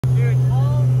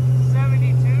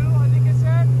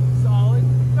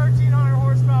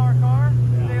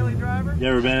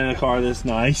Never been in a car this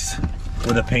nice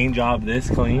with a paint job this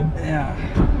clean. Yeah.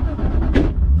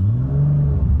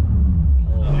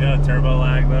 Yeah, turbo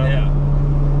lag though. Yeah.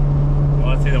 You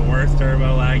want to see the worst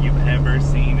turbo lag you've ever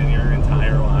seen in your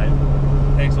entire life?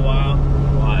 Takes a while.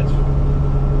 Watch.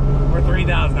 We're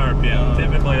 3,000 RPM.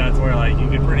 Typically, that's where like you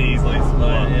could pretty easily slow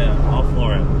up. Yeah. I'll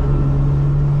floor it.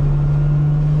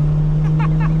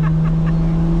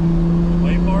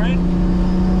 Wait for it.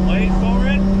 Wait for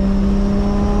it.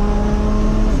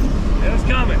 It was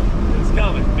coming. It was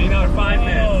coming. Be another 5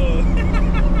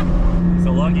 minutes.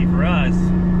 So lucky for us,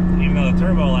 even though the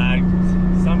turbo lagged,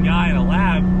 some guy in a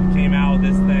lab came out with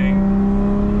this thing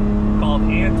called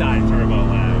anti-turbo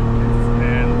lag.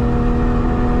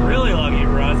 And really lucky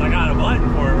for us, I got a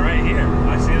button for it right here.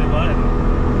 I see the button.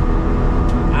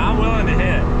 I'm willing to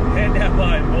hit. Hit that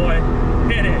button, boy.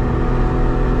 Hit it.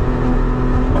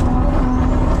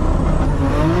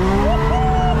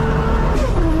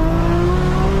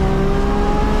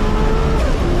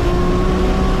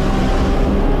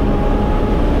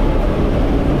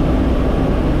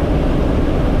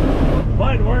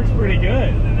 Button works pretty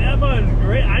good. That button's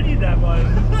great. I need that button.